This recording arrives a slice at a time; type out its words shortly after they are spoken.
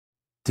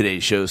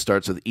Today's show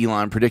starts with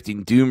Elon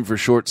predicting doom for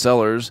short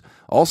sellers,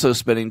 also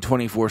spending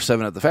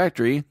 24/7 at the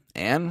factory,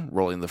 and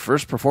rolling the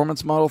first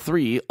performance Model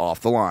 3 off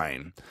the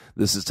line.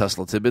 This is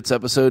Tesla Tidbits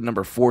episode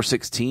number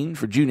 416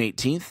 for June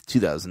 18th,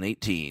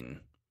 2018.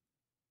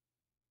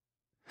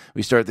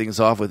 We start things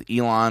off with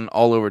Elon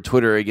all over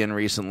Twitter again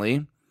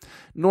recently.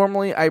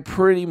 Normally, I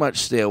pretty much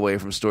stay away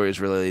from stories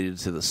related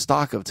to the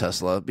stock of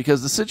Tesla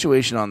because the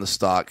situation on the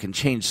stock can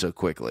change so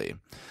quickly.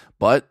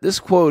 But this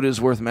quote is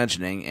worth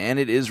mentioning, and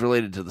it is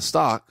related to the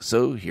stock,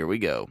 so here we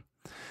go.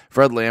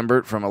 Fred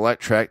Lambert from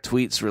Electrek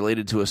tweets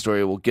related to a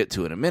story we'll get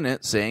to in a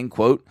minute, saying,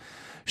 quote,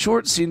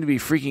 "Shorts seem to be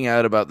freaking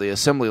out about the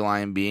assembly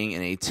line being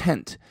in a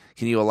tent.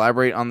 Can you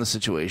elaborate on the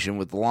situation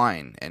with the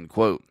line?" End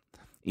quote.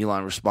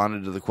 Elon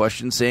responded to the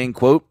question saying,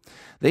 quote,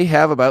 "They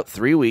have about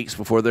 3 weeks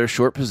before their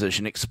short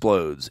position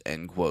explodes,"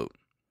 end quote.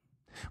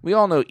 We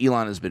all know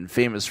Elon has been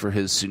famous for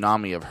his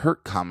tsunami of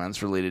hurt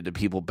comments related to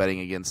people betting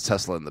against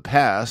Tesla in the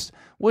past,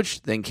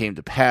 which then came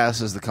to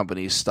pass as the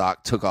company's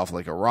stock took off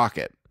like a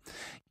rocket.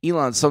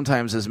 Elon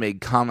sometimes has made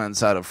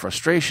comments out of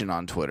frustration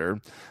on Twitter,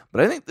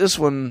 but I think this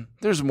one,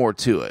 there's more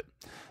to it.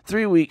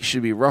 3 weeks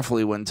should be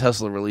roughly when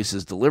Tesla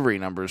releases delivery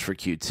numbers for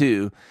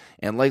Q2,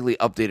 and likely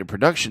updated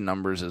production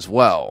numbers as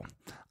well.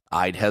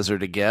 I'd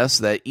hazard a guess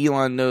that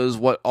Elon knows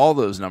what all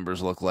those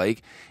numbers look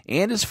like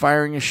and is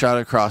firing a shot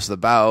across the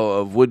bow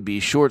of would-be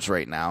shorts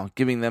right now,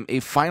 giving them a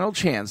final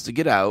chance to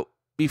get out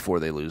before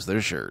they lose their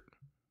shirt.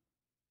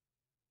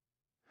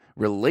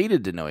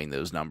 Related to knowing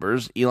those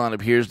numbers, Elon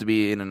appears to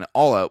be in an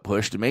all-out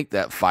push to make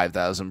that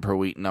 5,000 per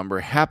week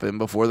number happen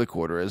before the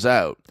quarter is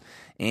out,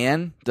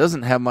 and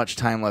doesn't have much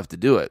time left to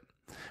do it.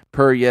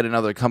 Per yet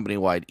another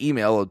company-wide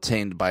email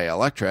obtained by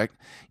Electrek,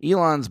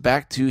 Elon's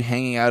back to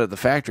hanging out at the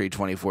factory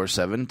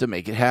 24/7 to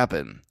make it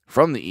happen.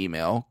 From the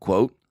email,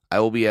 quote,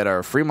 "I will be at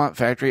our Fremont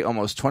factory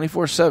almost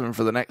 24/7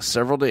 for the next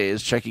several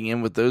days, checking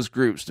in with those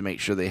groups to make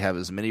sure they have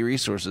as many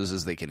resources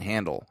as they can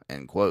handle,"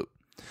 end quote.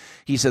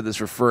 He said this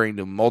referring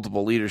to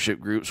multiple leadership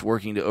groups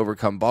working to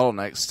overcome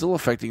bottlenecks still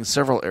affecting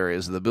several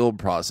areas of the build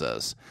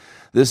process.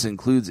 This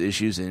includes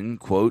issues in,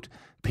 quote,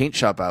 paint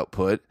shop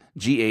output,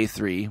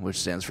 GA3, which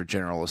stands for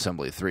General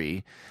Assembly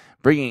 3,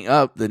 bringing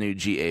up the new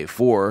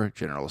GA4,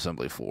 General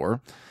Assembly 4,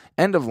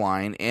 end of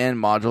line, and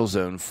Module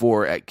Zone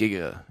 4 at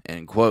Giga,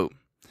 end quote.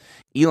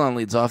 Elon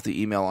leads off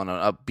the email on an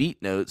upbeat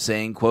note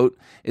saying, quote,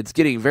 "It's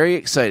getting very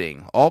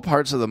exciting. All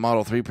parts of the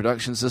Model 3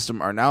 production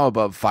system are now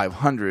above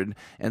 500,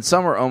 and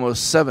some are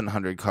almost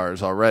 700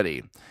 cars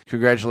already.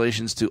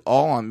 Congratulations to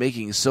all on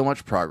making so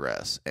much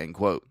progress," end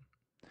quote.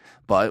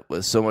 But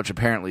with so much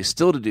apparently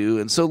still to do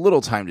and so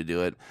little time to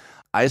do it,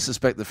 I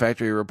suspect the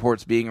factory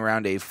reports being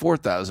around a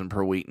 4,000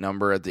 per week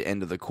number at the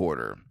end of the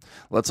quarter.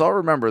 Let's all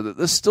remember that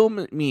this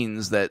still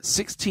means that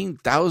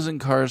 16,000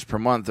 cars per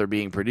month are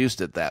being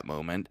produced at that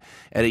moment,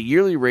 at a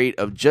yearly rate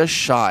of just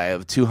shy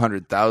of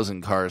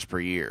 200,000 cars per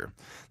year.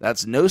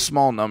 That's no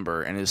small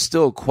number and is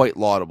still quite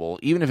laudable,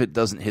 even if it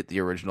doesn't hit the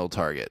original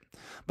target.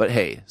 But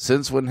hey,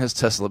 since when has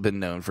Tesla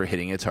been known for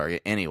hitting a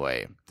target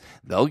anyway?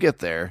 They'll get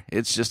there.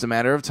 It's just a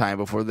matter of time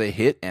before they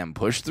hit and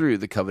push through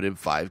the coveted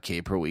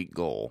 5K per week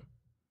goal.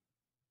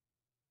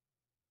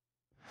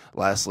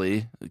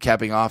 Lastly,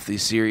 capping off the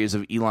series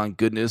of Elon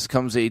goodness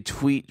comes a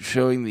tweet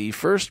showing the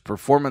first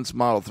performance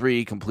Model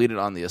 3 completed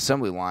on the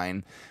assembly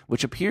line,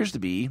 which appears to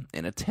be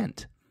in a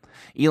tent.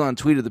 Elon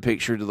tweeted the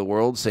picture to the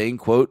world saying,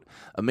 quote,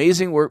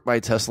 "Amazing work by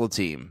Tesla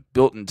team.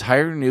 Built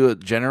entire new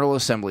general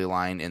assembly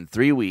line in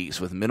 3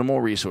 weeks with minimal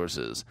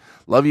resources.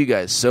 Love you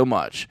guys so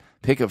much.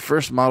 Pick of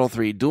first Model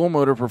 3 dual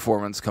motor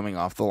performance coming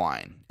off the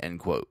line," end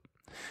quote.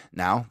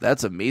 Now,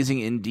 that's amazing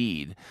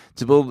indeed.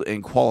 To build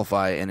and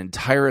qualify an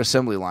entire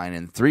assembly line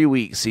in 3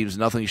 weeks seems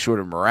nothing short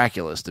of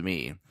miraculous to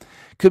me.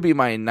 Could be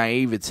my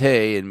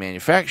naivete in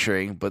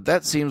manufacturing, but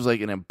that seems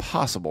like an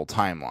impossible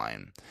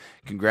timeline.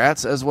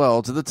 Congrats as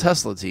well to the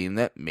Tesla team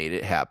that made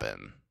it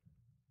happen.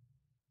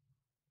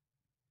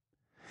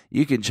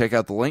 You can check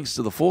out the links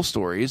to the full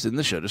stories in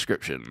the show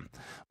description.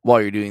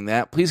 While you're doing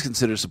that, please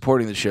consider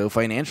supporting the show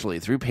financially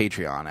through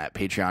Patreon at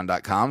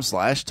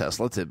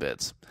patreon.com/Tesla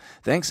Tidbits.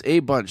 Thanks a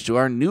bunch to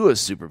our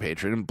newest super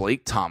patron,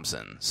 Blake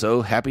Thompson.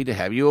 So happy to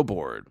have you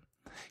aboard.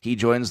 He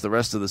joins the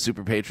rest of the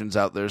super patrons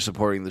out there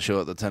supporting the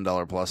show at the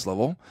 $10 plus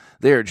level.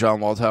 They are John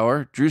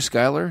Walthour, Drew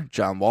Schuyler,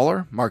 John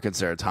Waller, Mark and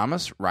Sarah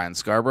Thomas, Ryan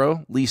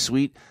Scarborough, Lee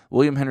Sweet,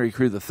 William Henry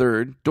Crew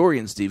III,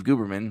 Dorian Steve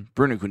Guberman,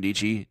 Bruno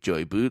Quindici,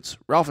 Joey Boots,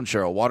 Ralph and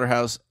Cheryl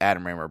Waterhouse,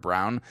 Adam Raymer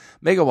Brown,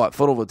 Megawatt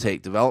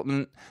Photovoltaic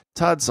Development,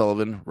 Todd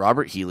Sullivan,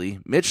 Robert Healy,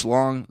 Mitch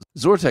Long,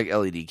 Zortec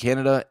LED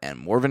Canada, and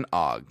Morven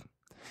Ogg.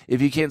 If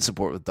you can't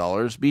support with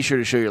dollars, be sure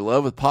to show your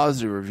love with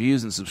positive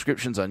reviews and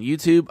subscriptions on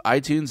YouTube,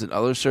 iTunes, and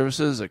other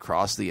services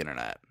across the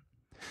internet.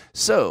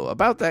 So,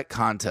 about that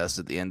contest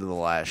at the end of the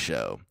last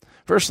show.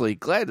 Firstly,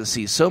 glad to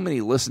see so many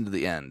listen to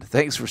the end.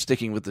 Thanks for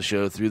sticking with the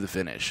show through the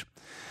finish.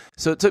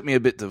 So it took me a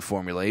bit to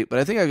formulate, but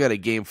I think I've got a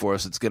game for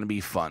us that's going to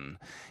be fun.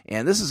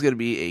 And this is going to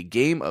be a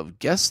game of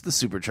Guess the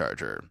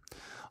Supercharger.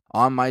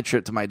 On my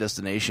trip to my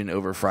destination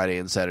over Friday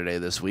and Saturday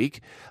this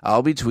week,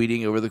 I'll be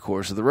tweeting over the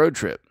course of the road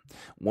trip.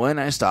 When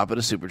I stop at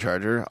a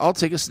supercharger, I'll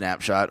take a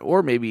snapshot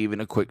or maybe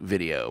even a quick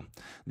video.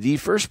 The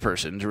first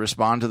person to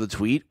respond to the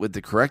tweet with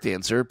the correct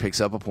answer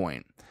picks up a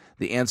point.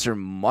 The answer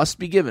must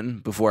be given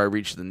before I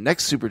reach the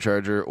next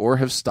supercharger or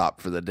have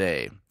stopped for the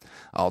day.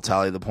 I'll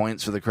tally the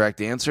points for the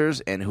correct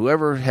answers, and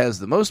whoever has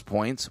the most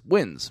points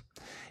wins.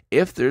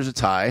 If there's a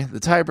tie,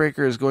 the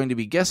tiebreaker is going to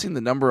be guessing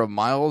the number of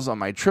miles on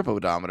my trip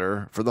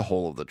odometer for the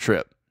whole of the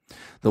trip.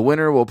 The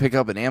winner will pick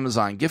up an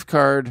Amazon gift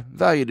card,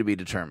 value to be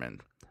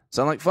determined.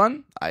 Sound like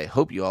fun? I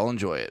hope you all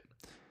enjoy it.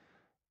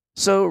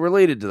 So,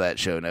 related to that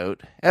show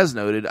note, as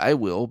noted, I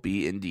will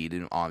be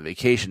indeed on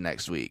vacation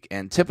next week,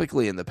 and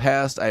typically in the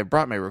past, I have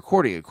brought my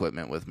recording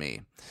equipment with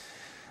me.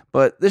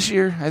 But this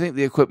year, I think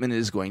the equipment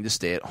is going to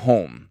stay at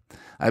home.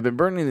 I've been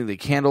burning the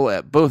candle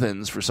at both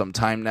ends for some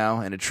time now,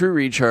 and a true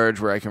recharge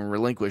where I can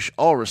relinquish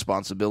all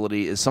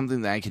responsibility is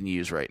something that I can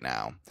use right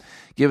now.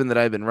 Given that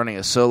I've been running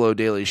a solo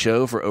daily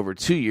show for over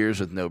 2 years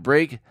with no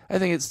break, I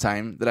think it's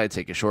time that I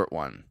take a short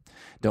one.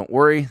 Don't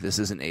worry, this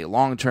isn't a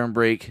long-term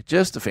break,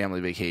 just a family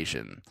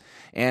vacation.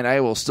 And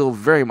I will still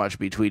very much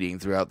be tweeting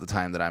throughout the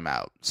time that I'm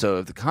out. So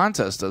if the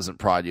contest doesn't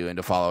prod you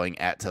into following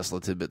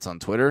 @TeslaTidbits on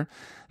Twitter,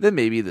 then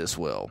maybe this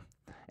will.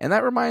 And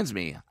that reminds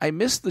me, I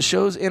missed the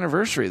show's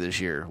anniversary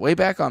this year, way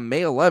back on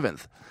May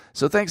 11th.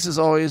 So thanks as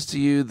always to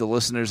you, the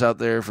listeners out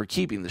there, for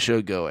keeping the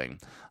show going.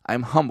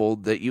 I'm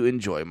humbled that you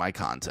enjoy my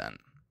content.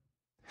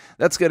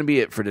 That's going to be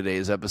it for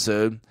today's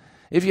episode.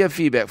 If you have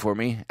feedback for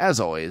me, as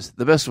always,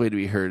 the best way to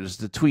be heard is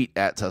to tweet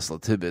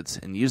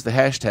 @TeslaTidbits and use the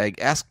hashtag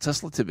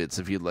AskTeslaTidbits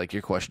if you'd like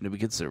your question to be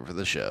considered for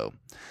the show.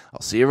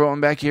 I'll see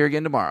everyone back here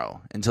again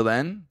tomorrow. Until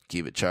then,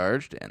 keep it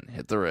charged and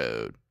hit the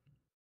road.